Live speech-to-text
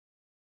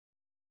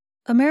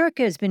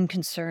America has been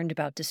concerned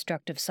about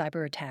destructive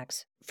cyber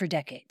attacks for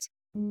decades.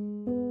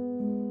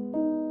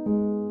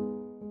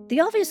 The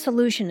obvious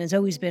solution has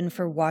always been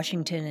for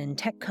Washington and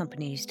tech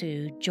companies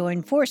to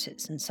join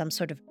forces in some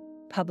sort of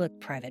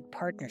public-private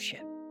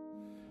partnership.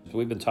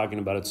 We've been talking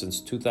about it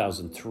since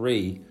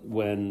 2003,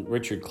 when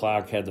Richard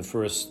Clarke had the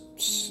first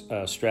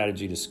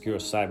strategy to secure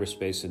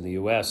cyberspace in the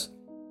U.S.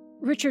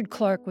 Richard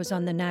Clarke was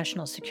on the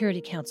National Security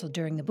Council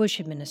during the Bush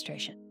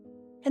administration.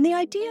 And the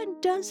idea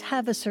does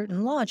have a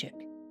certain logic.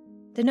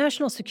 The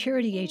National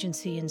Security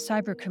Agency and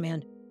Cyber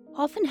Command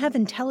often have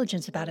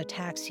intelligence about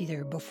attacks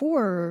either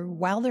before or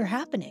while they're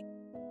happening.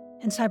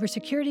 And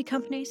cybersecurity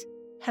companies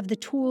have the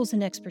tools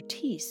and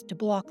expertise to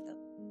block them.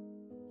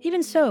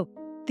 Even so,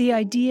 the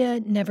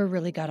idea never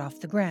really got off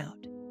the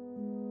ground.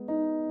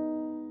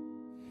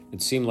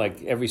 It seemed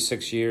like every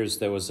 6 years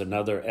there was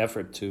another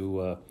effort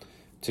to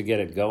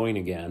get it going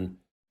again.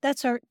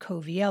 That's Art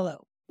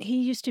Coviello. He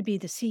used to be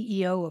the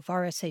CEO of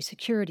RSA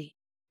Security,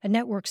 a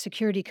network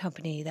security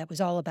company that was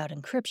all about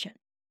encryption.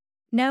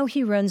 Now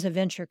he runs a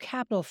venture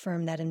capital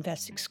firm that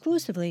invests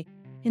exclusively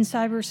in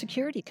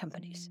cybersecurity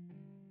companies.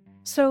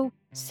 So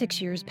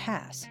 6 years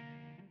pass.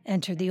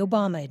 Enter the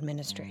Obama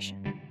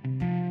administration.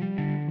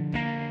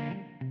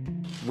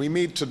 We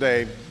meet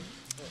today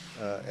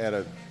at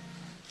a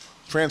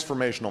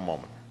transformational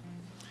moment.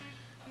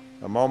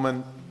 A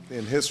moment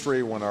in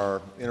history when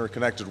our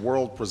interconnected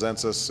world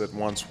presents us at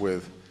once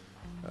with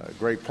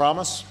great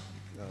promise,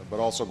 but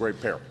also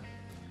great peril.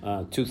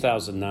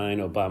 2009,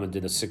 Obama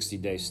did a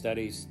 60-day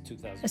study.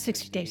 A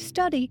 60-day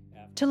study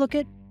to look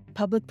at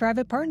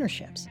public-private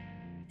partnerships.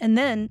 And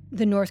then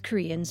the North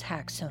Koreans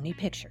hacked Sony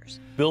Pictures.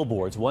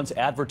 Billboards once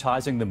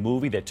advertising the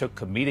movie that took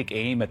comedic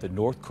aim at the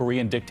North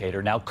Korean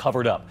dictator now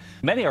covered up.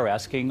 Many are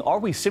asking, are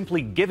we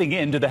simply giving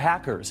in to the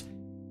hackers?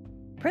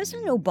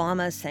 President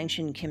Obama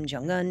sanctioned Kim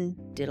Jong-un,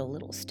 did a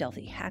little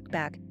stealthy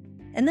hackback,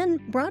 and then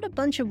brought a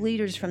bunch of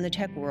leaders from the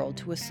tech world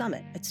to a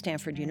summit at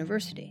Stanford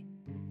University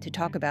to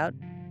talk about,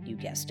 you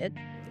guessed it,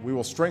 we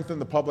will strengthen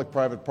the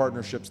public-private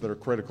partnerships that are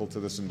critical to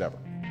this endeavor.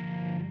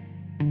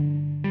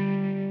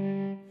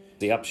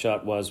 The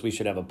upshot was we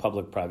should have a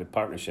public-private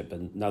partnership,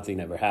 and nothing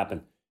ever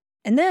happened.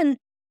 And then,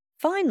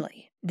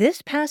 finally,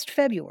 this past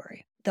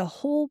February, the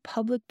whole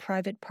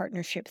public-private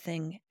partnership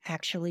thing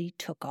actually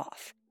took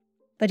off.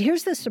 But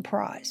here's the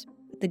surprise.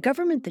 The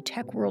government the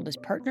tech world is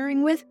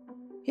partnering with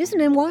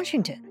isn't in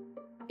Washington.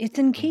 It's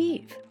in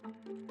Kyiv.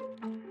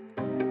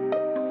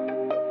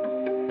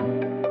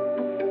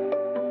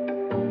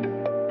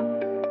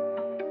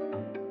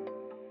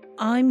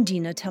 I'm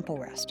Dina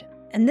Temple-Raston,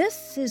 and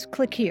this is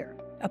Click Here,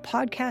 a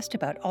podcast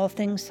about all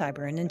things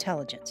cyber and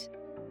intelligence.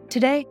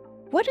 Today,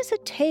 what does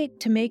it take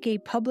to make a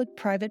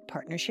public-private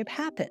partnership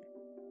happen?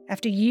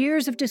 After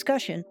years of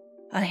discussion,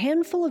 a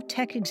handful of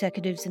tech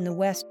executives in the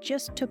West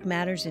just took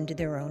matters into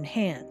their own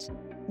hands.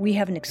 We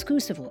have an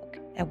exclusive look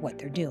at what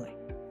they're doing.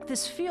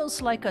 This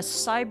feels like a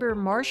cyber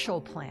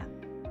Marshall Plan.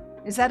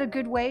 Is that a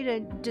good way to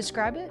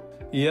describe it?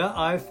 Yeah,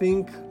 I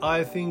think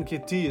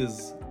it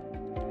is.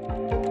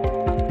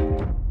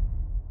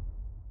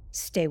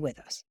 Stay with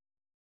us.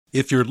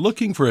 If you're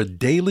looking for a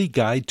daily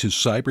guide to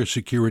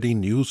cybersecurity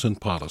news and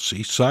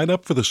policy, sign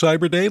up for the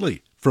Cyber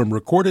Daily from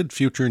Recorded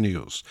Future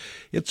News.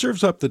 It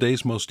serves up the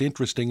day's most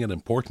interesting and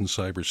important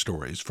cyber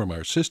stories from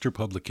our sister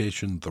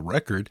publication, The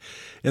Record,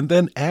 and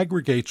then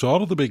aggregates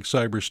all of the big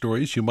cyber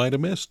stories you might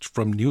have missed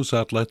from news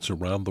outlets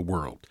around the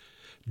world.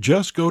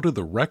 Just go to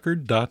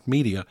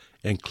therecord.media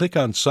and click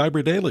on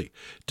Cyber Daily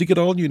to get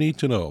all you need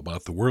to know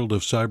about the world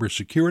of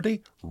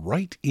cybersecurity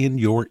right in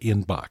your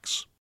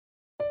inbox.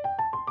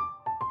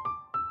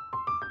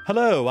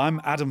 Hello,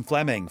 I'm Adam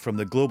Fleming from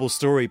the Global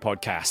Story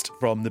podcast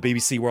from the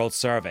BBC World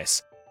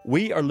Service.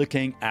 We are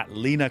looking at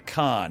Lina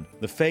Khan,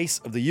 the face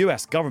of the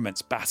US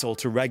government's battle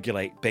to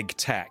regulate big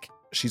tech.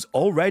 She's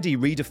already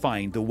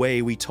redefined the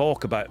way we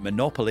talk about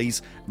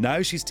monopolies.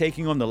 Now she's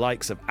taking on the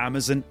likes of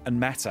Amazon and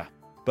Meta.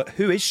 But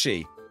who is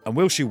she, and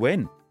will she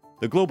win?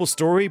 The Global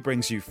Story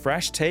brings you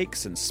fresh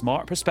takes and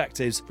smart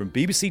perspectives from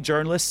BBC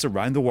journalists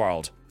around the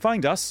world.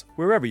 Find us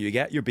wherever you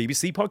get your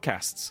BBC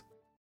podcasts.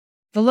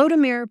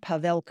 Volodymyr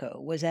Pavelko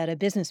was at a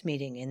business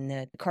meeting in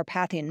the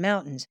Carpathian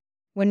Mountains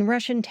when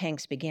Russian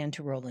tanks began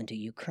to roll into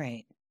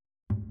Ukraine.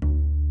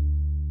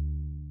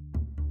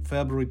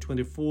 February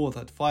 24th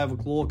at 5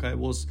 o'clock, I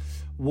was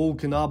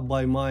woken up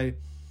by my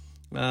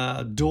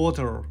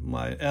daughter,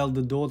 my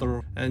elder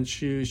daughter, and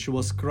she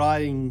was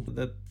crying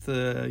that,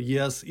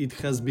 yes, it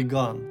has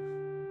begun.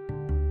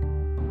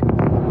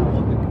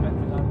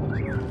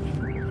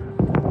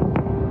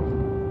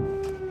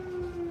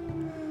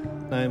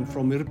 I am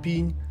from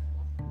Irpin.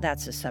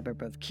 That's a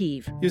suburb of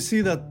Kyiv. You see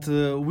that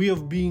we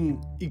have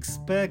been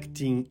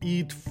expecting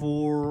it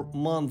for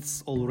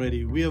months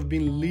already. We have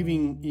been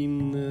living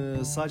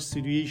in such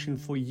situation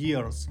for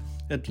years,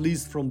 at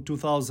least from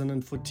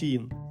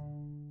 2014.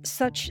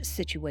 Such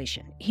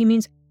situation. He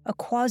means a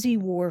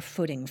quasi-war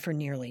footing for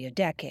nearly a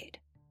decade.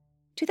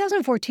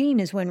 2014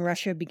 is when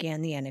Russia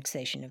began the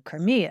annexation of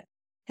Crimea,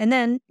 And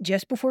then,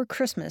 just before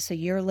Christmas, a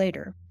year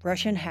later,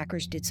 Russian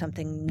hackers did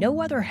something no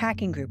other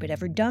hacking group had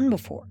ever done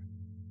before.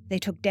 They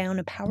took down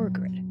a power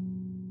grid.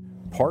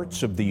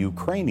 Parts of the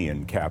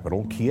Ukrainian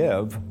capital,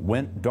 Kiev,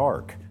 went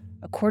dark.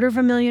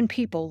 250,000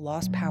 people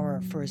lost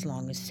power for as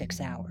long as 6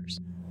 hours.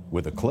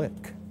 With a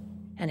click.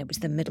 And it was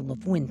the middle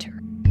of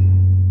winter.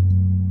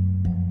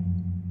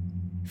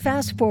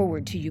 Fast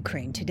forward to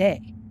Ukraine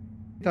today.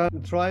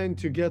 I'm trying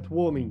to get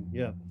warming,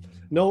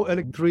 No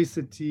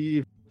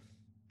electricity.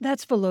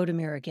 That's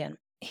Volodymyr again.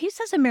 He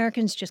says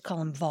Americans just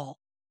call him Vol.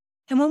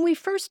 And when we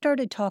first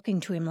started talking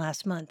to him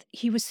last month,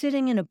 he was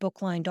sitting in a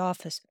book-lined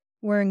office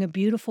wearing a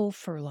beautiful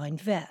fur-lined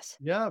vest.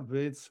 Yeah,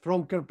 it's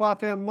from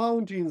Carpathian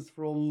Mountains,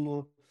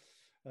 from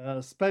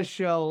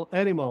special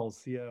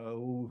animals,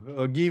 who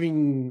are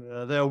giving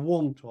their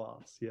warmth to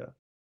us,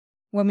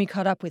 When we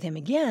caught up with him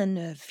again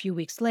a few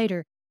weeks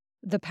later,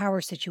 the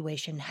power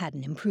situation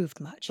hadn't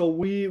improved much. So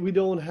we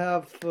don't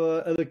have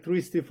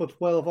electricity for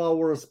 12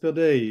 hours per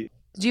day.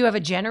 Do you have a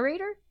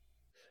generator?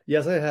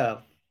 Yes, I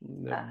have.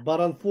 But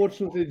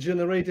unfortunately,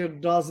 generator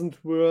doesn't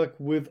work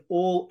with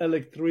all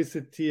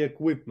electricity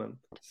equipment.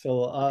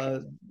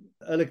 So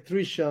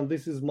electrician,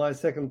 this is my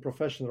second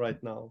profession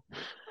right now.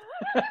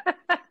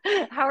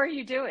 How are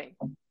you doing?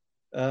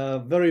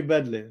 Very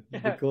badly,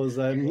 because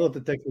I'm not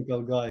a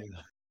technical guy.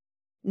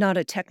 Not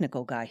a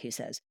technical guy, he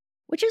says,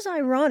 which is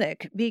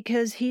ironic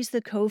because he's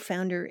the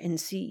co-founder and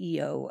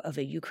CEO of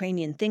a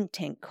Ukrainian think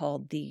tank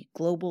called the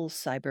Global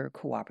Cyber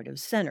Cooperative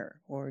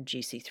Center, or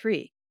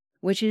GC3,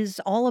 which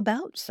is all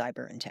about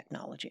cyber and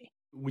technology.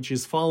 Which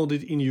is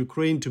founded in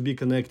Ukraine to be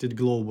connected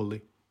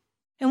globally.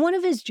 And one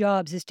of his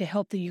jobs is to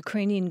help the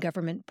Ukrainian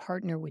government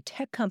partner with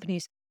tech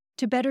companies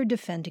to better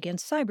defend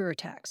against cyber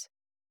attacks.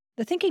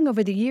 The thinking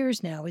over the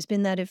years now has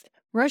been that if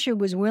Russia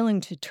was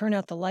willing to turn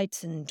out the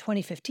lights in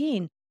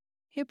 2015,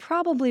 it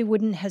probably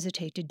wouldn't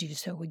hesitate to do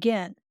so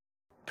again,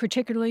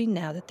 particularly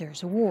now that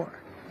there's a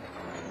war.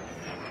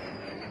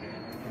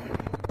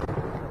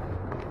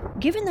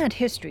 Given that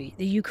history,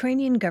 the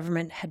Ukrainian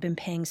government had been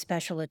paying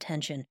special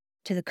attention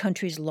to the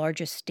country's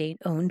largest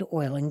state-owned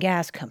oil and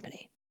gas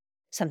company,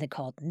 something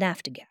called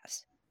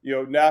Naftogaz.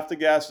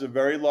 Naftogaz is a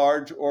very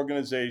large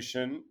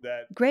organization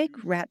that... Greg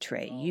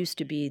Rattray used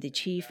to be the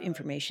chief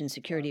information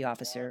security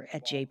officer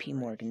at J.P.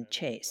 Morgan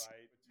Chase.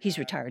 He's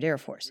retired Air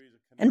Force.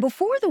 And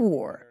before the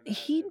war,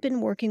 he'd been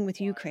working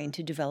with Ukraine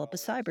to develop a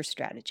cyber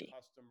strategy.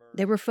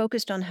 They were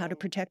focused on how to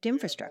protect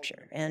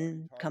infrastructure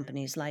and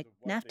companies like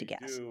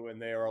Naftogaz.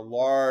 And they are a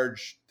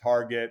large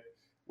target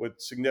with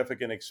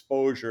significant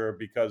exposure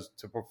because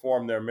to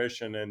perform their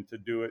mission and to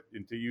do it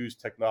and to use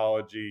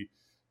technology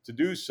to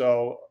do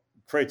so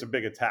creates a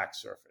big attack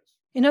surface.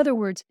 In other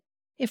words,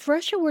 if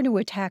Russia were to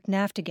attack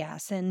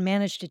Naftogaz and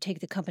manage to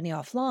take the company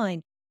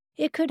offline,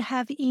 it could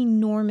have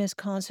enormous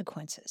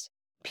consequences.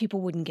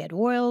 People wouldn't get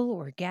oil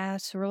or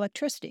gas or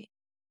electricity,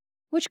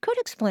 which could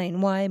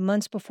explain why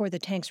months before the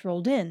tanks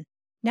rolled in,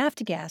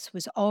 Naftogaz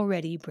was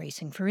already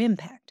bracing for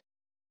impact.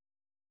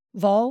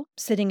 Vol,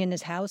 sitting in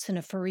his house in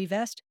a furry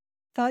vest,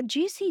 thought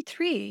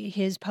GC3,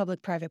 his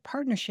public-private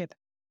partnership,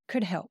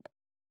 could help.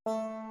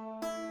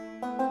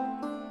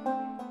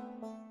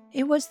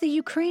 It was the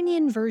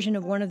Ukrainian version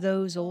of one of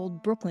those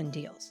old Brooklyn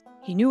deals.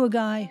 He knew a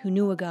guy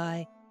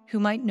who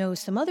might know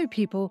some other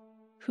people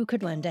who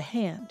could lend a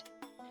hand.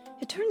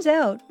 It turns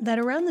out that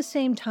around the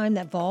same time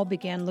that Vol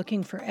began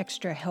looking for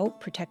extra help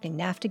protecting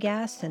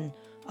Naftogaz and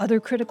other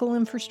critical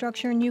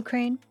infrastructure in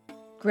Ukraine,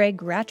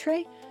 Greg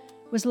Rattray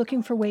was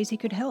looking for ways he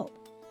could help.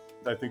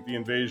 I think the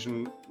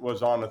invasion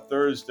was on a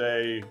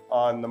Thursday.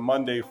 On the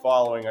Monday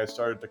following, I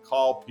started to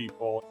call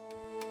people.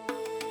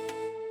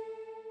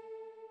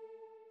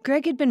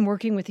 Greg had been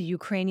working with the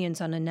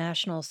Ukrainians on a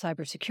national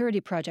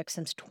cybersecurity project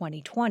since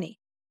 2020,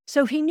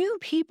 so he knew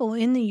people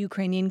in the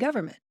Ukrainian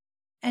government.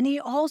 And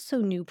he also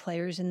knew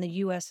players in the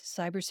U.S.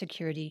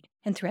 cybersecurity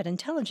and threat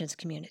intelligence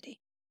community.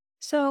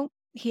 So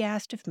he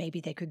asked if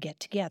maybe they could get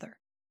together.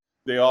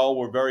 They all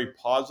were very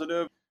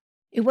positive.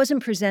 It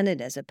wasn't presented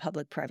as a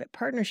public-private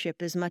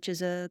partnership as much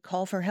as a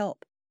call for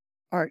help.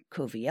 Art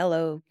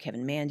Coviello,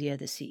 Kevin Mandia,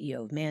 the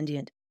CEO of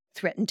Mandiant,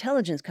 threat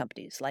intelligence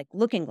companies like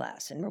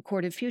LookingGlass and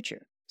Recorded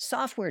Future,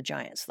 software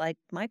giants like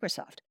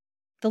Microsoft.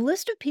 The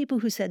list of people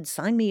who said,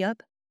 "Sign me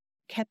up,"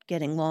 kept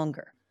getting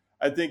longer.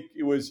 I think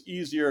it was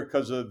easier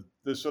because of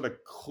the sort of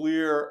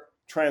clear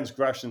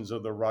transgressions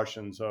of the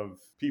Russians of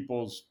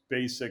people's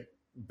basic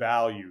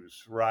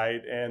values,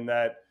 right? And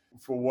that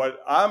for what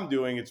I'm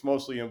doing, it's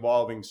mostly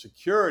involving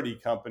security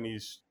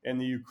companies.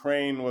 And the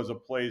Ukraine was a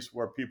place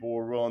where people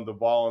were willing to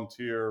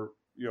volunteer,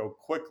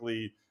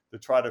 quickly to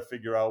try to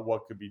figure out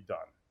what could be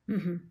done.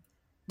 Mm-hmm.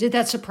 Did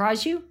that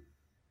surprise you?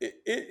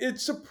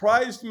 It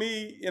surprised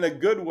me in a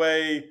good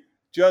way,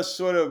 just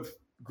sort of,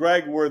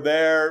 Greg, we're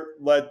there.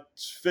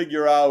 Let's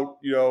figure out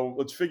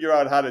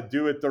how to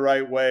do it the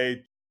right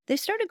way. They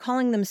started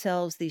calling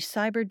themselves the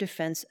Cyber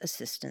Defense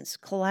Assistance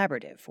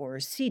Collaborative, or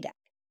CDAC,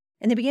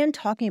 and they began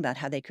talking about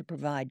how they could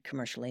provide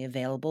commercially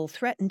available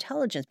threat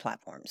intelligence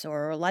platforms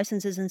or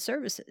licenses and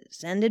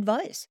services and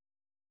advice.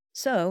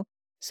 So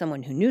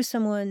Someone who knew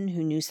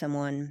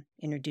someone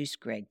introduced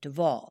Greg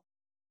Duvall.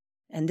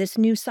 And this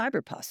new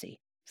cyber posse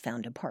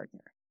found a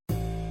partner.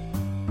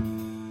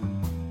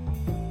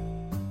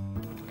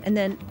 And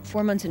then,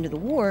 4 months into the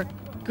war,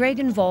 Greg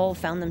and Vol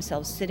found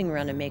themselves sitting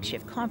around a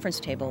makeshift conference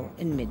table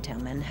in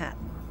Midtown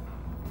Manhattan.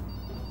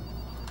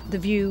 The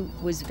view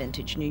was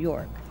vintage New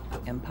York: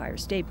 Empire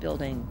State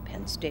Building,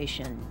 Penn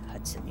Station,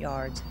 Hudson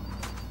Yards.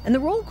 And the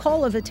roll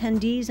call of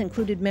attendees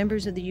included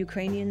members of the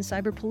Ukrainian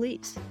cyber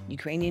police,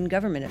 Ukrainian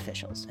government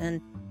officials, and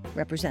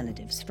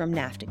representatives from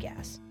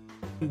Naftogaz.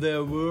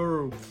 There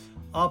were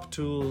up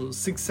to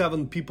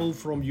 6-7 people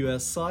from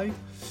US side,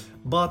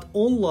 but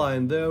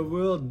online there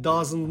were a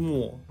dozen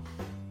more.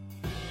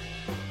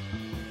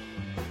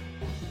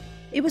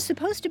 It was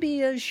supposed to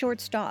be a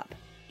short stop,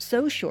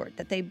 so short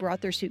that they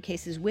brought their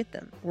suitcases with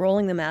them,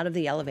 rolling them out of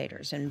the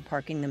elevators and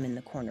parking them in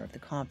the corner of the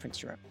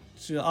conference room.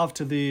 So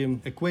after the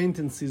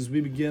acquaintances,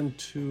 we began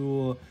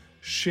to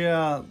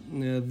share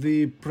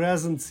the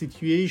present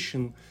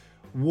situation,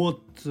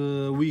 what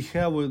we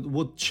have,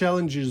 what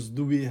challenges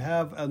do we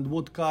have, and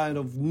what kind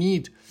of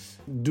need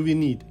do we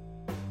need.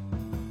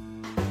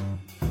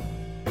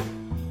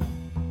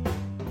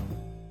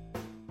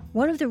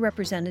 One of the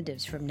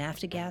representatives from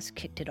Naftogaz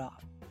kicked it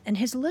off, and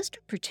his list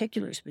of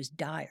particulars was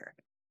dire.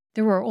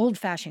 There were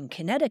old-fashioned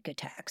kinetic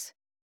attacks.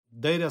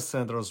 Data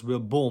centers were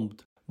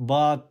bombed,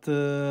 but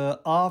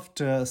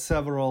after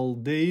several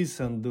days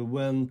and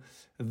when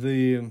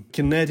the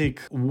kinetic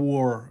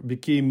war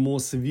became more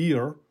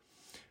severe,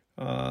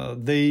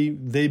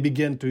 they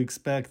began to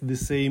expect the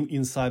same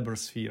in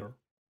cybersphere.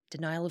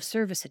 Denial of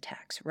service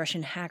attacks,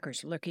 Russian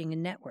hackers lurking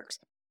in networks.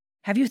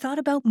 Have you thought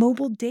about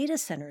mobile data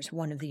centers?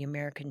 One of the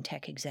American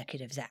tech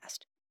executives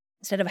asked.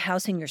 Instead of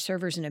housing your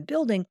servers in a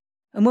building,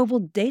 a mobile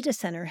data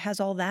center has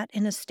all that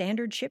in a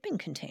standard shipping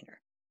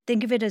container.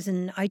 Think of it as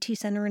an IT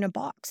center in a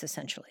box,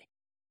 essentially.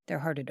 They're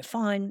harder to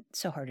find,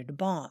 so harder to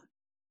bomb.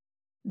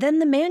 Then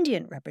the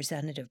Mandiant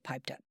representative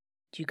piped up.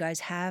 Do you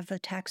guys have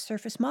attack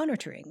surface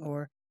monitoring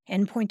or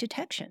endpoint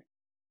detection?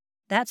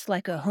 That's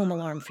like a home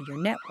alarm for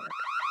your network.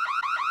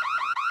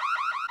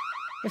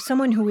 If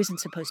someone who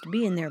isn't supposed to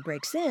be in there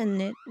breaks in,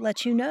 it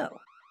lets you know.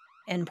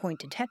 Endpoint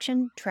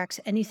detection tracks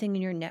anything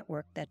in your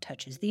network that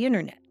touches the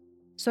internet,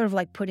 sort of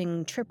like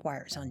putting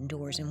tripwires on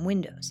doors and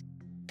windows.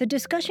 The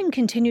discussion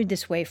continued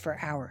this way for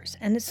hours,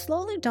 and it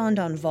slowly dawned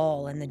on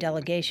Vol and the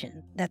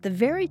delegation that the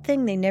very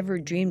thing they never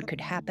dreamed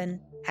could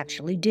happen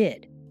actually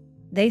did.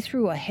 They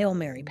threw a Hail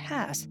Mary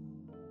pass,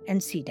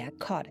 and CDAC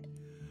caught it.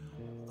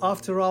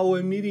 After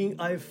our meeting,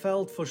 I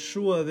felt for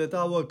sure that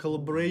our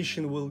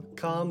collaboration will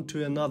come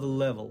to another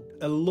level.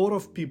 A lot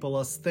of people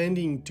are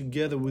standing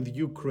together with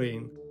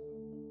Ukraine.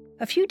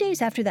 A few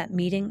days after that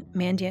meeting,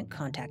 Mandiant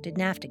contacted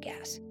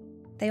Naftogaz.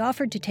 They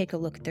offered to take a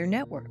look at their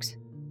networks.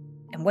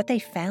 And what they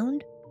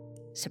found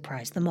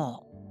surprised them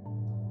all.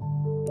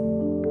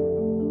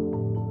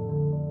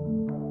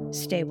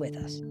 Stay with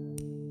us.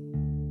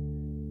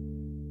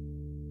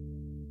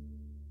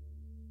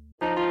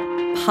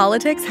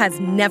 Politics has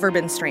never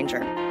been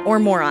stranger or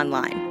more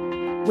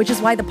online, which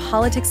is why the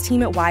politics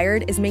team at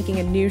Wired is making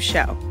a new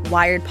show,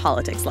 Wired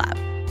Politics Lab.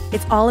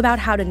 It's all about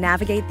how to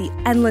navigate the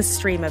endless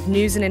stream of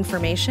news and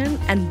information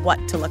and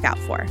what to look out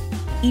for.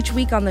 Each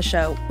week on the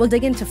show, we'll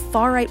dig into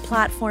far-right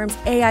platforms,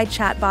 AI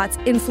chatbots,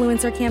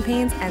 influencer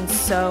campaigns, and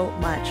so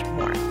much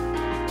more.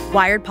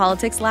 Wired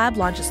Politics Lab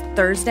launches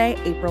Thursday,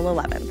 April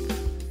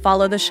 11th.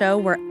 Follow the show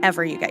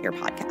wherever you get your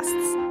podcasts.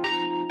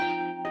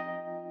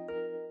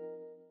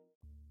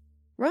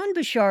 Ron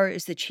Bouchard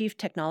is the Chief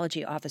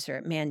Technology Officer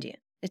at Mandiant.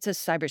 It's a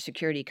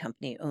cybersecurity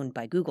company owned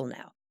by Google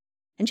now.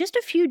 And just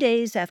a few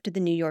days after the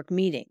New York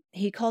meeting,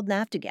 he called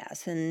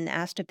Naftogaz and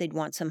asked if they'd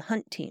want some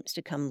hunt teams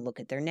to come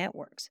look at their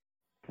networks.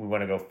 We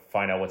want to go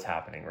find out what's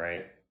happening,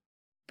 right?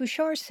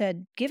 Bouchard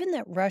said, given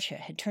that Russia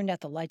had turned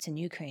out the lights in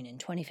Ukraine in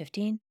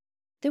 2015,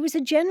 there was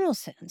a general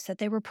sense that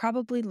they were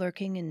probably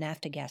lurking in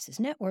Naftogaz's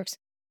networks,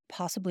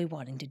 possibly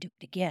wanting to do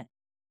it again.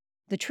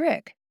 The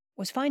trick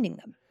was finding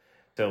them.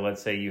 So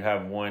let's say you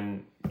have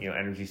one,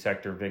 energy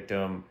sector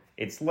victim.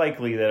 It's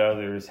likely that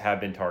others have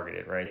been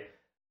targeted, right?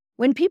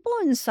 When people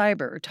in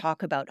cyber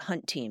talk about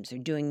hunt teams or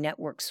doing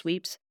network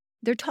sweeps,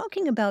 they're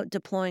talking about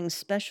deploying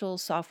special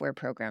software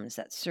programs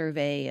that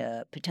survey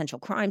a potential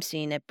crime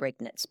scene at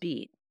breakneck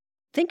speed.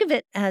 Think of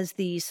it as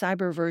the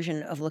cyber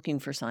version of looking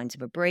for signs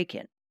of a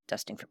break-in,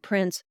 dusting for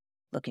prints,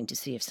 looking to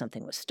see if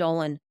something was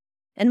stolen,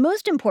 and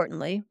most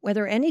importantly,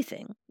 whether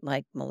anything,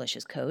 like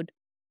malicious code,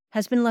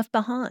 has been left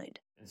behind.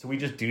 So we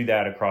just do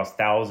that across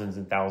thousands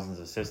and thousands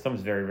of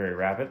systems very, very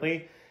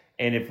rapidly.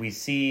 And if we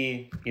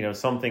see,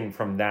 something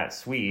from that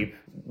sweep,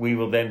 we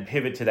will then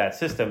pivot to that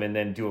system and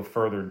then do a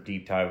further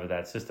deep dive of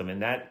that system. And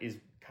that is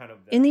kind of...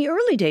 In the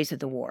early days of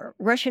the war,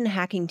 Russian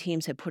hacking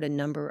teams had put a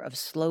number of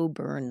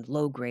slow-burn,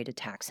 low-grade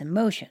attacks in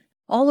motion,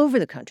 all over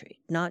the country,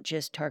 not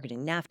just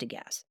targeting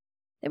Naftogaz.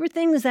 There were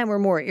things that were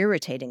more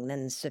irritating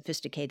than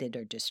sophisticated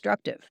or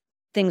destructive.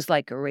 Things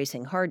like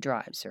erasing hard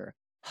drives or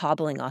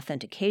hobbling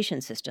authentication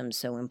systems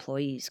so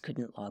employees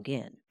couldn't log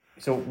in.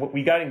 So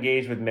we got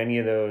engaged with many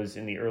of those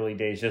in the early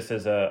days, just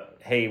as a,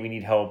 hey, we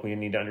need help. We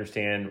need to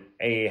understand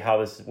A,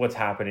 what's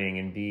happening,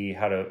 and B,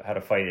 how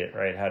to fight it,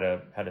 right? How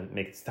to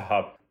make it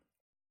stop.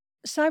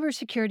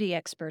 Cybersecurity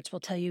experts will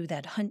tell you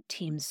that hunt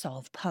teams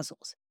solve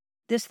puzzles.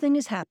 This thing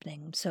is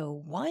happening, so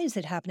why is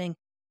it happening,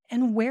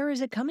 and where is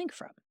it coming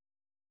from?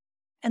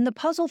 And the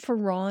puzzle for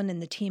Ron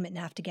and the team at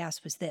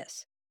Naftagas was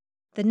this.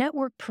 The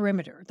network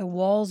perimeter, the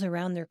walls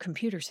around their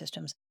computer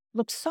systems,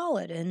 looked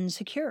solid and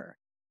secure.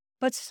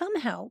 But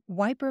somehow,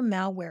 wiper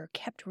malware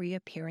kept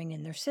reappearing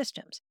in their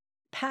systems.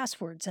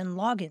 Passwords and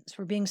logins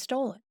were being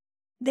stolen.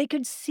 They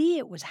could see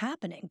it was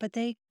happening, but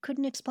they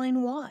couldn't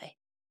explain why.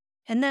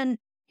 And then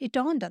it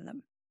dawned on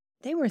them.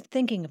 They were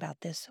thinking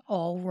about this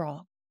all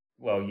wrong.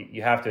 Well,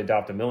 you have to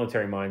adopt a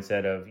military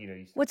mindset of,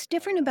 What's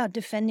different about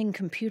defending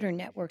computer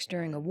networks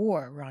during a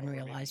war, Ron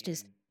realized,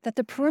 is that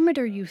the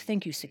perimeter you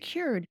think you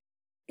secured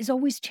is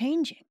always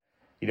changing.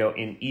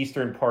 In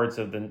eastern parts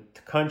of the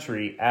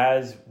country,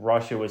 as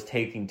Russia was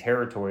taking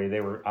territory,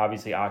 they were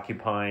obviously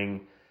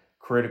occupying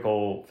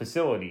critical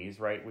facilities,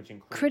 right? Which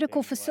include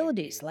critical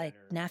facilities like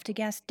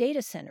Naftagas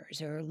data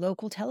centers or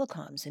local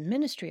telecoms and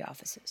ministry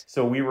offices.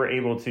 So we were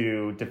able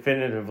to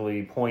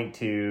definitively point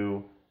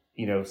to,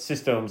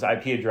 systems,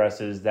 IP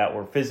addresses that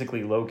were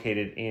physically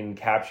located in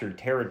captured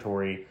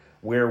territory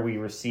where we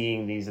were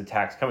seeing these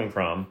attacks coming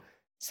from.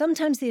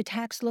 Sometimes the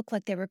attacks looked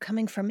like they were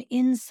coming from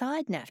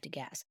inside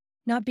Naftagas,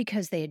 not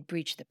because they had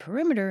breached the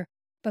perimeter,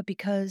 but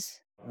because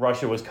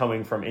Russia was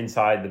coming from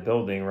inside the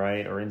building,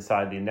 right, or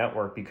inside the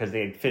network, because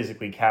they had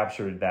physically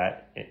captured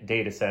that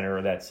data center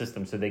or that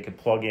system so they could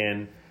plug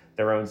in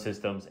their own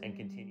systems and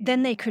continue.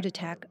 Then they could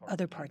attack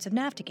other parts of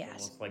Naftagas.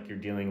 Almost like you're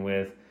dealing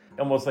with,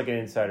 almost like an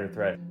insider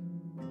threat.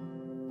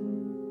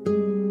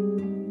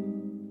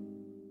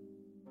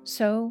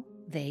 So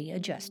they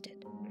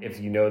adjusted. If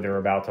they're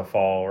about to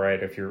fall,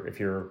 right, if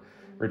you're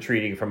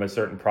retreating from a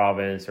certain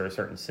province or a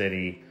certain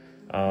city,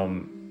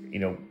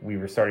 we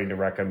were starting to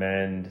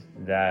recommend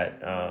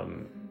that,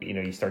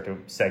 you start to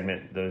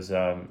segment those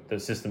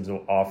systems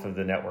off of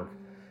the network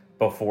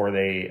before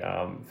they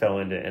fell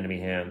into enemy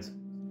hands.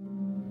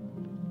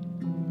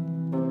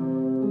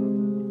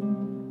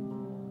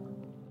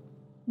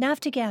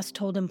 Naftagas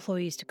told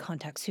employees to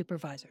contact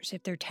supervisors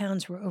if their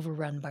towns were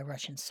overrun by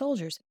Russian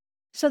soldiers,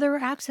 so their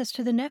access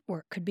to the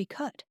network could be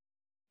cut.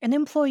 And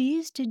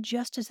employees did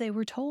just as they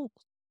were told.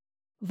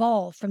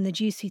 Vol from the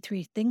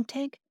GC3 think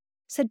tank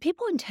said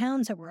people in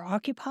towns that were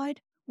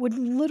occupied would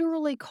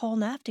literally call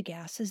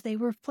Naftagas as they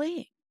were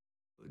fleeing.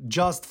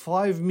 Just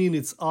 5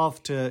 minutes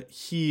after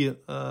he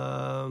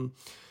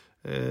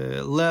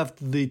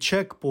left the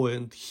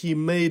checkpoint, he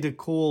made a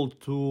call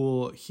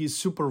to his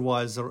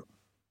supervisor.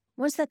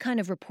 Once that kind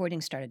of reporting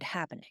started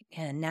happening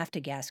and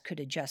Naftagas could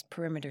adjust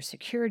perimeter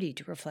security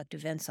to reflect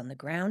events on the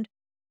ground,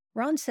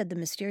 Ron said the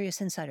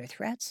mysterious insider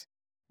threats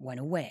went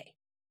away.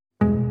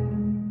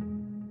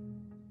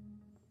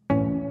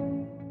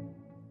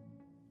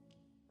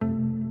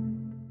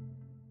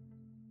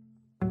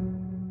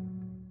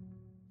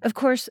 Of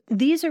course,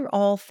 these are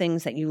all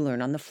things that you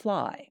learn on the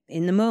fly,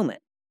 in the moment.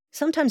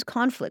 Sometimes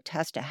conflict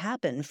has to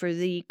happen for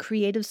the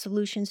creative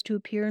solutions to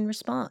appear in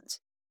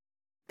response.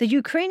 The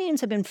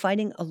Ukrainians have been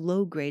fighting a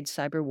low-grade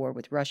cyber war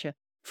with Russia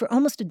for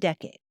almost a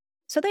decade,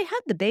 so they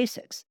had the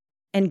basics.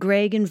 And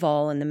Greg and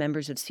Vol and the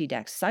members of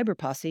CDAC's cyber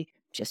posse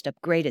just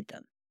upgraded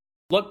them.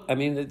 Look,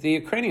 the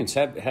Ukrainians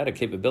had a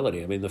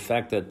capability. The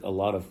fact that a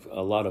lot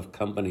of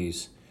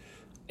companies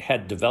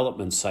had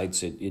development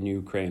sites in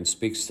Ukraine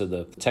speaks to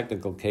the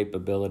technical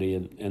capability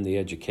and the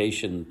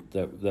education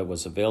that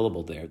was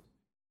available there.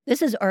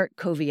 This is Art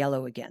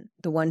Coviello again,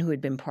 the one who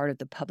had been part of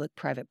the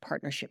public-private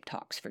partnership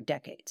talks for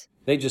decades.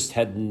 They just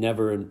had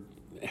never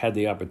had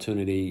the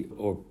opportunity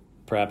or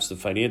perhaps the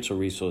financial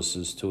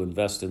resources to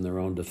invest in their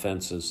own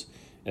defenses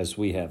as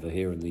we have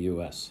here in the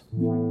U.S.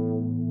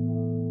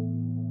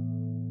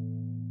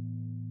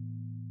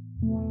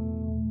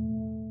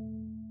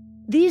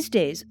 These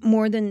days,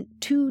 more than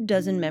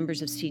 24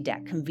 members of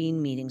CDAC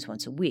convene meetings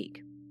once a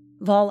week.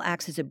 Vol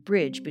acts as a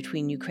bridge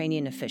between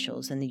Ukrainian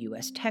officials and the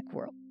U.S. tech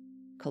world,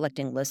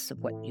 collecting lists of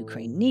what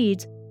Ukraine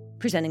needs,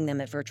 presenting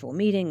them at virtual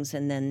meetings,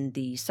 and then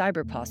the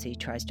cyber posse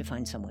tries to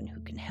find someone who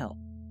can help.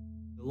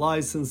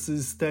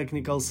 Licenses,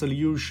 technical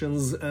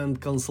solutions, and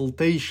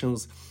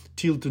consultations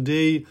till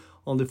today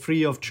on the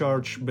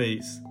free-of-charge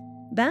base.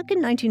 Back in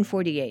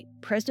 1948,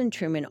 President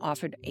Truman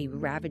offered a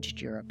ravaged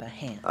Europe a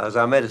hand. As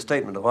I made a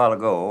statement a while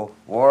ago,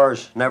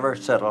 wars never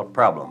settle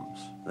problems.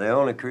 They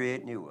only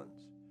create new ones.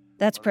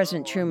 That's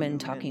President Truman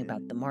talking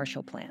about the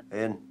Marshall Plan.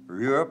 In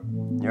Europe,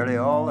 nearly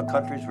all the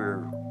countries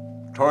were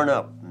torn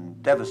up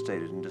and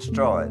devastated and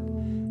destroyed.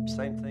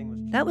 Same thing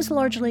was... That was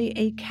largely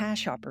a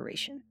cash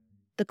operation.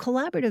 The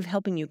collaborative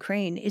helping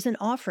Ukraine isn't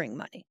offering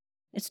money.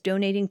 It's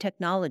donating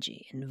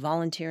technology and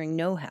volunteering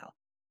know-how.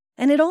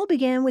 And it all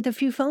began with a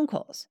few phone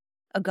calls.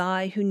 A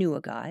guy who knew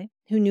a guy,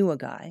 who knew a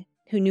guy,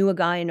 who knew a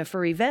guy in a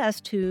furry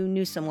vest who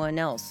knew someone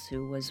else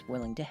who was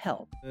willing to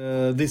help.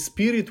 The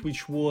spirit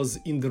which was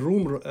in the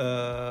room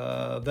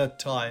that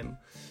time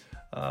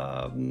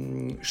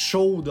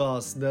showed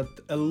us that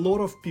a lot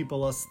of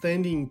people are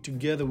standing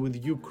together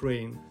with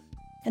Ukraine.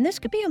 And this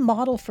could be a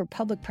model for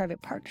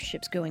public-private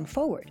partnerships going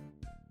forward.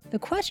 The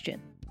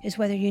question is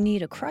whether you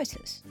need a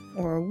crisis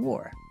or a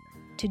war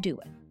to do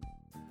it.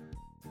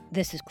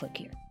 This is Click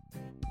Here.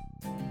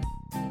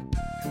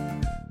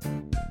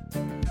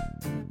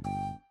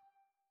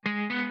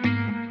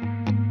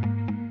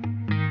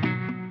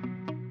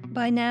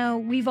 By now,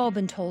 we've all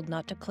been told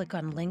not to click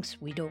on links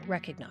we don't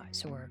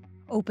recognize or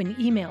open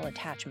email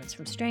attachments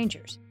from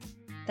strangers.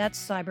 That's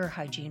Cyber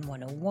Hygiene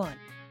 101.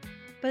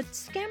 But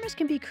scammers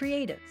can be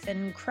creative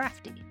and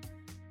crafty.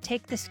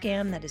 Take the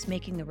scam that is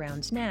making the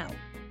rounds now.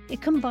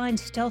 It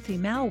combines stealthy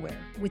malware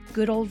with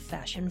good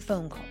old-fashioned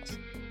phone calls.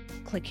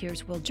 Click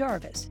Here's Will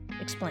Jarvis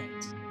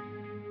explains.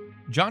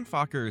 John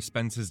Fokker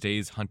spends his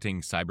days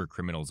hunting cyber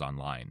criminals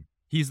online.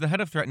 He's the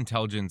head of threat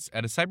intelligence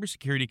at a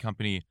cybersecurity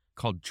company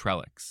called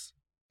Trellix.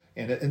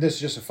 And this is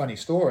just a funny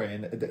story,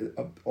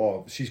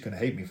 and she's going to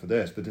hate me for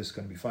this, but this is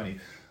going to be funny.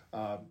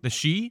 The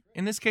she,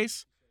 in this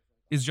case,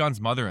 is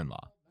John's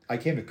mother-in-law. I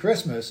came to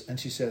Christmas, and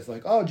she says,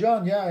 like, oh,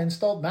 John, yeah, I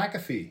installed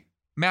McAfee.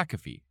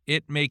 McAfee.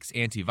 It makes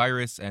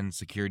antivirus and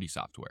security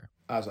software.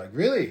 I was like,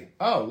 really?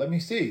 Oh, let me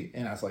see.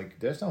 And I was like,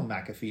 there's no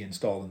McAfee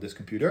installed in this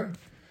computer.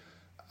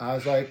 I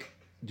was like,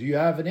 do you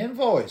have an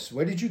invoice?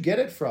 Where did you get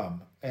it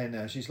from?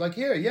 And she's like,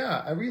 here,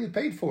 yeah, I really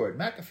paid for it,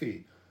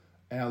 McAfee.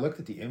 And I looked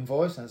at the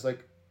invoice, and I was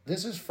like,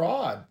 this is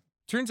fraud.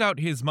 Turns out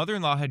his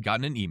mother-in-law had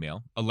gotten an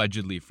email,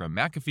 allegedly from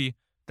McAfee,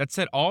 that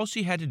said all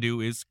she had to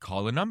do is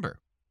call a number.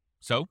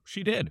 So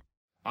she did.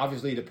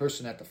 Obviously, the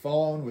person at the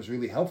phone was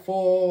really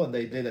helpful, and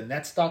they did a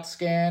NetStat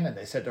scan, and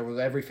they said there was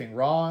everything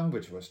wrong,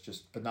 which was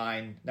just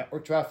benign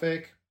network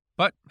traffic.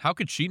 But how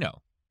could she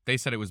know? They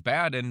said it was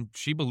bad, and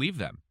she believed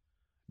them.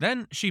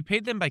 Then she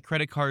paid them by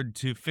credit card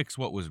to fix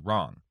what was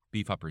wrong,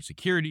 beef up her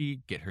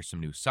security, get her some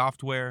new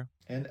software.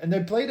 And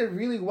they played it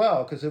really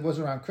well because it was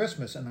around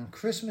Christmas. And on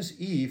Christmas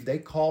Eve, they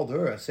called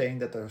her saying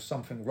that there was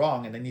something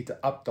wrong and they need to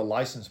up the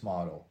license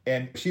model.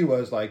 And she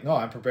was like, no,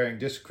 I'm preparing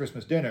this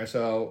Christmas dinner,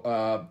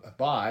 so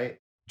bye.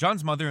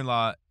 John's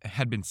mother-in-law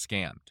had been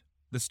scammed.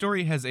 The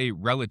story has a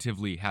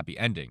relatively happy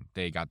ending.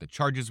 They got the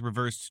charges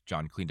reversed.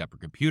 John cleaned up her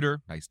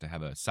computer. Nice to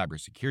have a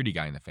cybersecurity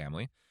guy in the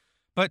family.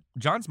 But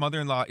John's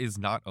mother-in-law is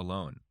not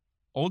alone.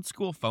 Old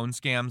school phone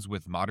scams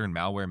with modern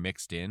malware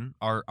mixed in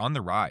are on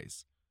the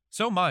rise.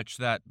 So much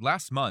that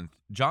last month,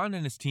 John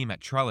and his team at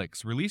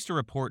Trellix released a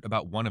report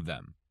about one of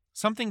them,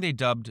 something they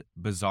dubbed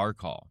Bazaar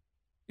Call.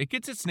 It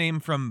gets its name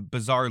from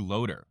Bazaar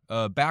Loader,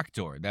 a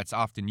backdoor that's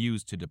often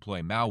used to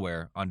deploy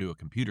malware onto a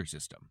computer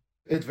system.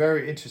 It's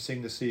very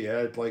interesting to see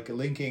it, like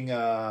linking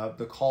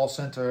the call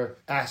center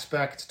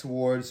aspect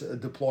towards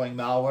deploying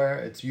malware.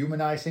 It's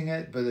humanizing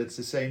it, but at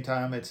the same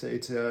time, it's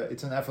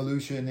an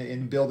evolution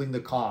in building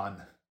the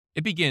con.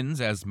 It begins,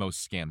 as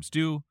most scams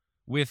do,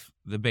 with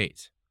the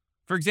bait.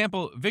 For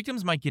example,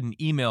 victims might get an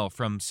email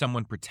from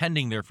someone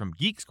pretending they're from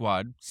Geek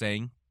Squad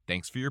saying,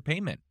 thanks for your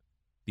payment.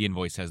 The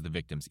invoice has the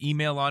victim's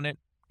email on it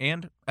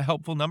and a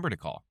helpful number to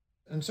call.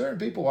 And certain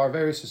people are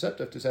very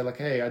susceptible to say, like,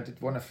 hey, I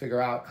did want to figure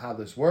out how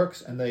this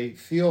works. And they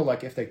feel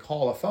like if they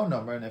call a phone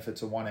number, and if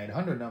it's a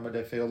 1-800 number,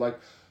 they feel like,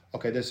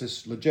 okay, this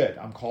is legit.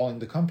 I'm calling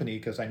the company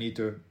because I need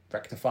to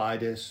rectify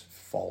this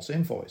false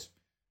invoice.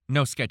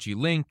 No sketchy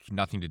link,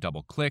 nothing to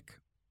double click.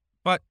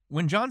 But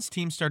when John's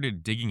team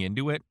started digging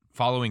into it,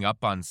 following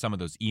up on some of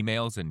those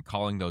emails and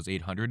calling those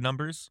 800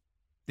 numbers,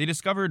 they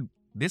discovered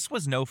this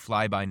was no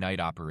fly-by-night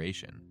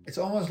operation. It's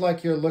almost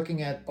like you're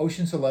looking at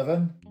Ocean's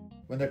 11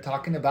 when they're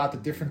talking about the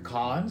different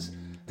cons.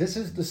 This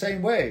is the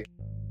same way.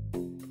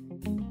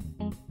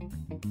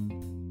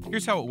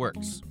 Here's how it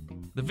works.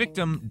 The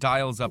victim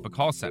dials up a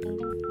call center,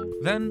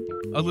 then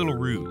a little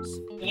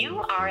ruse. You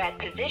are at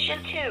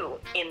position 2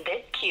 in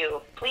this queue.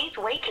 Please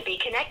wait to be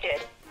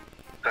connected.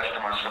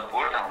 Customer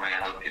support, how may I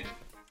help you?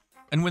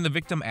 And when the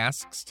victim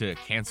asks to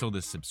cancel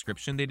the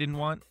subscription they didn't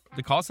want,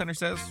 the call center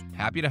says,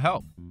 happy to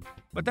help.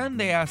 But then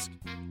they ask,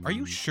 are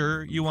you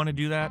sure you want to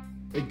do that?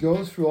 It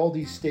goes through all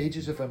these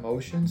stages of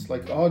emotions,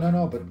 like, oh,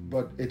 no,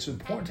 but it's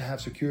important to have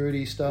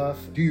security stuff.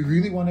 Do you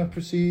really want to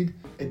proceed?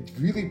 It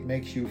really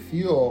makes you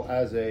feel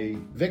as a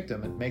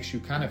victim. It makes you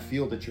kind of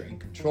feel that you're in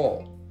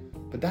control.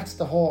 But that's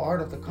the whole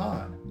art of the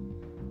con.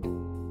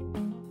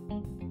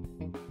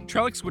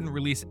 Trellix wouldn't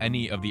release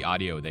any of the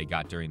audio they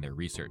got during their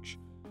research,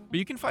 but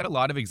you can find a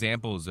lot of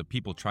examples of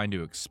people trying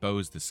to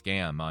expose the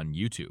scam on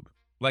YouTube,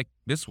 like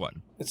this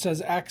one. It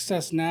says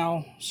access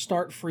now,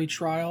 start free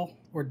trial,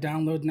 or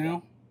download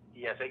now.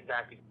 Yes,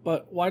 exactly.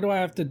 But why do I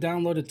have to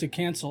download it to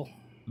cancel?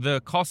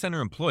 The call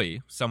center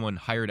employee, someone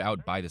hired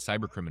out by the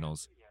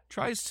cybercriminals,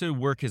 tries to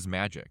work his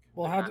magic.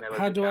 Well,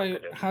 how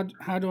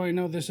do I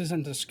know this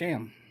isn't a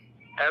scam?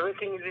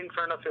 Everything is in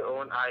front of your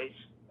own eyes.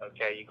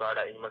 Okay, you got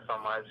an email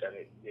from us, and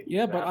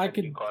yeah, but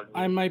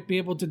I might be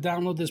able to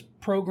download this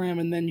program,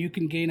 and then you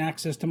can gain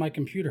access to my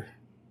computer.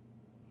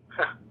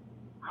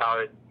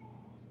 How is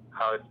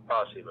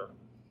possible?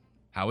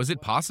 How is it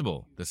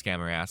possible? The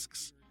scammer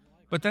asks.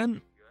 But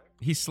then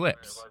he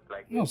slips.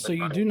 No, so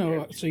you do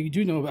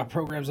know about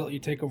programs that let you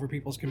take over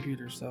people's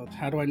computers. So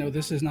how do I know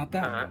this is not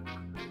that?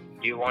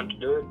 Do you want to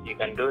do it? You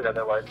can do it,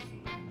 otherwise,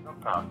 no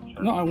problem.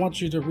 No, I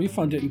want you to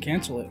refund it and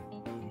cancel it.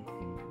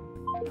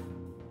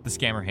 The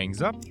scammer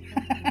hangs up.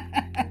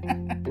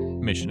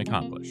 Mission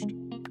accomplished.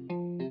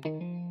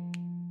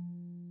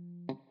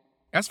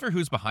 As for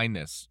who's behind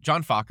this,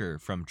 John Fokker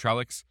from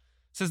Trellix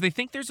says they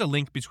think there's a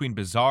link between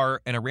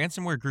Bazaar and a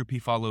ransomware group he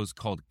follows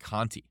called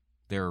Conti.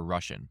 They're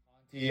Russian.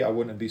 I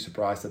wouldn't be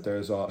surprised that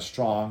there's a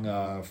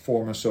strong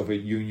former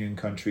Soviet Union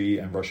country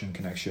and Russian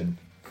connection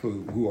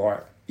who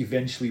are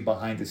eventually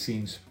behind the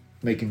scenes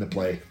making the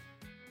play.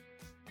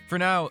 For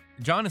now,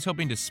 John is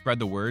hoping to spread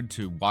the word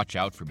to watch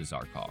out for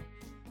Bazaar Call.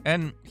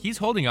 And he's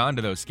holding on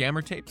to those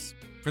scammer tapes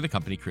for the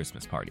company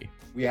Christmas party.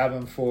 We have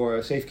them for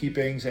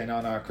safekeepings, and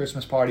on our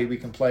Christmas party we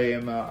can play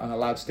them on a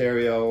loud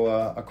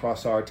stereo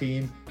across our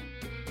team.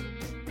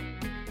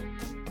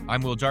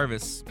 I'm Will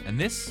Jarvis, and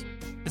this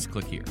is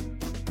Click Here.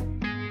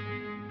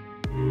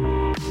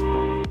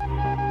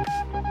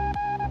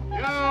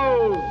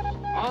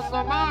 On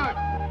the mark!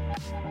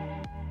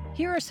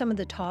 Here are some of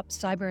the top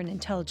cyber and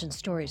intelligence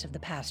stories of the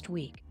past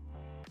week.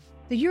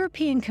 The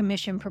European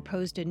Commission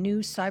proposed a new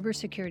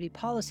cybersecurity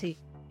policy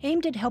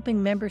aimed at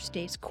helping member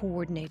states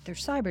coordinate their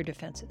cyber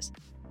defenses.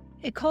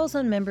 It calls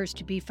on members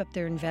to beef up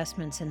their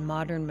investments in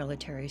modern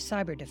military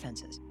cyber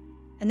defenses.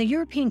 And the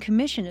European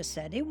Commission has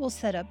said it will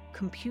set up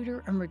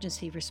computer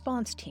emergency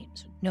response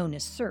teams, known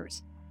as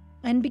CERTs,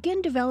 and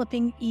begin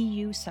developing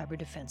EU cyber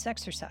defense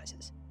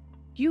exercises.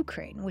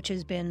 Ukraine, which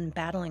has been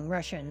battling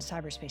Russia in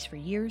cyberspace for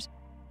years,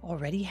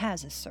 already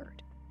has a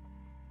CERT.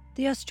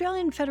 The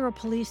Australian Federal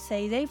Police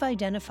say they've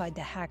identified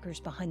the hackers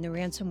behind the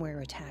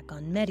ransomware attack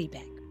on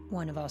Medibank,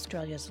 one of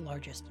Australia's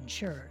largest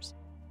insurers.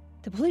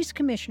 The police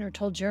commissioner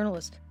told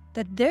journalists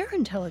that their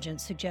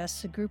intelligence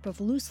suggests a group of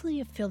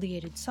loosely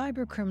affiliated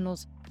cyber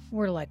criminals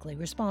were likely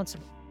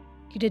responsible.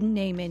 He didn't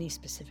name any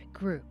specific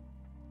group.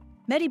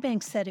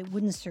 Medibank said it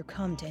wouldn't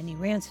succumb to any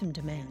ransom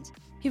demands,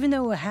 even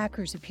though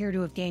hackers appear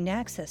to have gained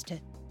access to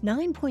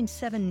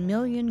 9.7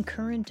 million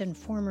current and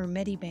former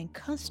Medibank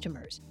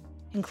customers,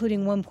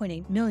 including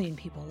 1.8 million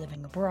people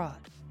living abroad.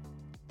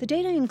 The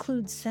data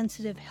includes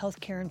sensitive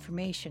healthcare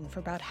information for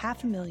about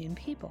 500,000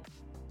 people,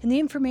 and the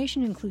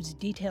information includes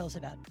details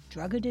about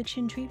drug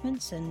addiction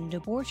treatments and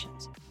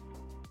abortions.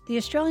 The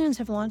Australians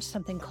have launched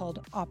something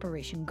called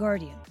Operation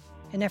Guardian,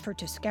 an effort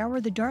to scour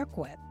the dark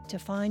web to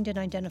find and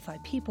identify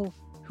people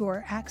who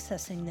are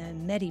accessing the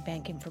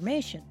Medibank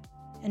information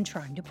and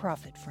trying to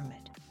profit from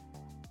it.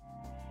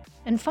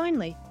 And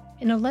finally,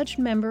 an alleged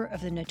member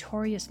of the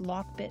notorious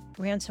Lockbit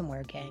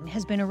ransomware gang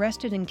has been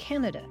arrested in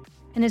Canada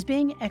and is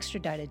being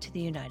extradited to the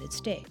United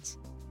States.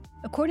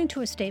 According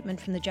to a statement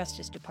from the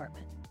Justice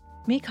Department,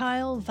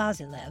 Mikhail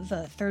Vasilev,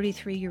 a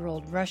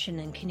 33-year-old Russian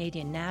and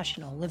Canadian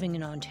national living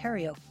in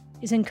Ontario,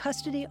 is in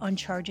custody on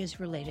charges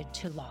related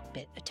to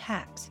Lockbit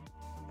attacks.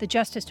 The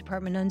Justice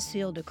Department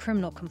unsealed a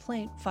criminal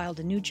complaint filed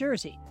in New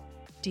Jersey.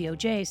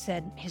 DOJ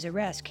said his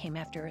arrest came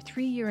after a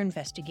 3-year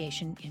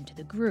investigation into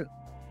the group.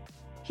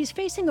 He's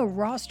facing a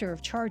roster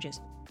of charges,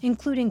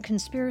 including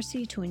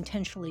conspiracy to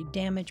intentionally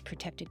damage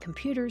protected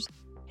computers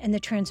and the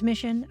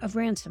transmission of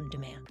ransom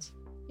demands.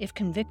 If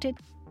convicted,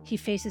 he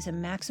faces a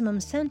maximum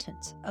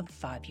sentence of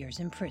 5 years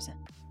in prison.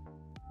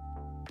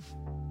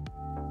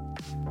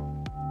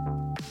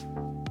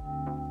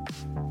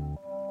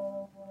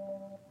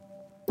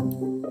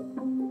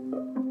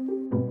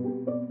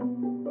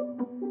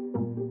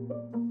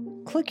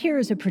 Click Here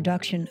is a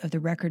production of The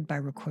Record by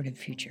Recorded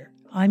Future.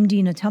 I'm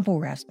Dina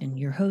Temple-Raston,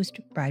 your host,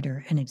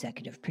 writer, and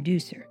executive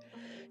producer.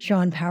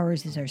 Sean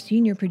Powers is our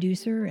senior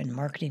producer and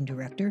marketing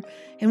director,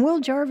 and Will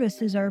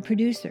Jarvis is our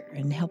producer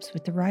and helps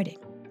with the writing.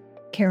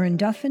 Karen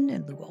Duffin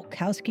and Lou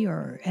Olkowski are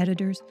our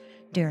editors,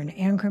 Darren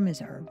Ankrum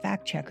is our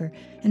fact-checker,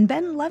 and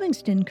Ben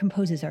Livingston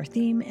composes our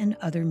theme and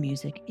other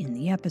music in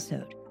the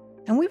episode.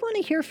 And we want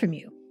to hear from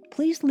you.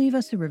 Please leave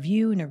us a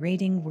review and a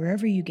rating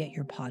wherever you get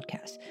your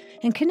podcasts,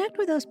 and connect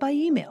with us by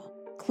email.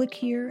 Click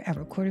here at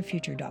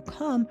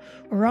recordedfuture.com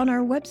or on our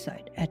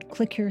website at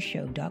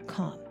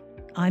clickhereshow.com.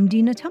 I'm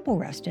Dina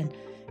Temple-Raston,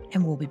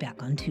 and we'll be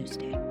back on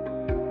Tuesday.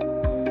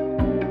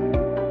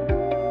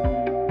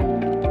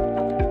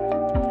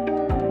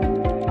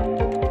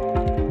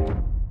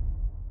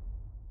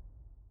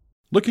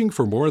 Looking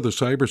for more of the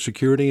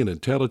cybersecurity and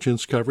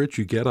intelligence coverage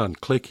you get on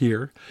Click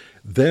Here?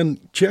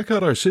 Then check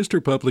out our sister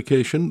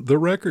publication, The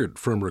Record,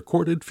 from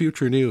Recorded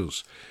Future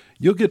News.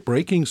 You'll get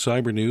breaking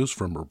cyber news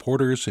from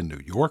reporters in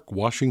New York,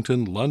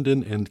 Washington,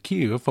 London, and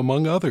Kyiv,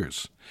 among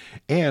others.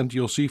 And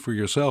you'll see for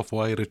yourself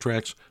why it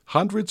attracts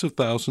hundreds of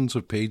thousands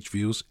of page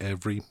views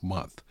every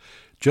month.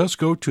 Just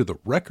go to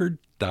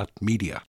therecord.media.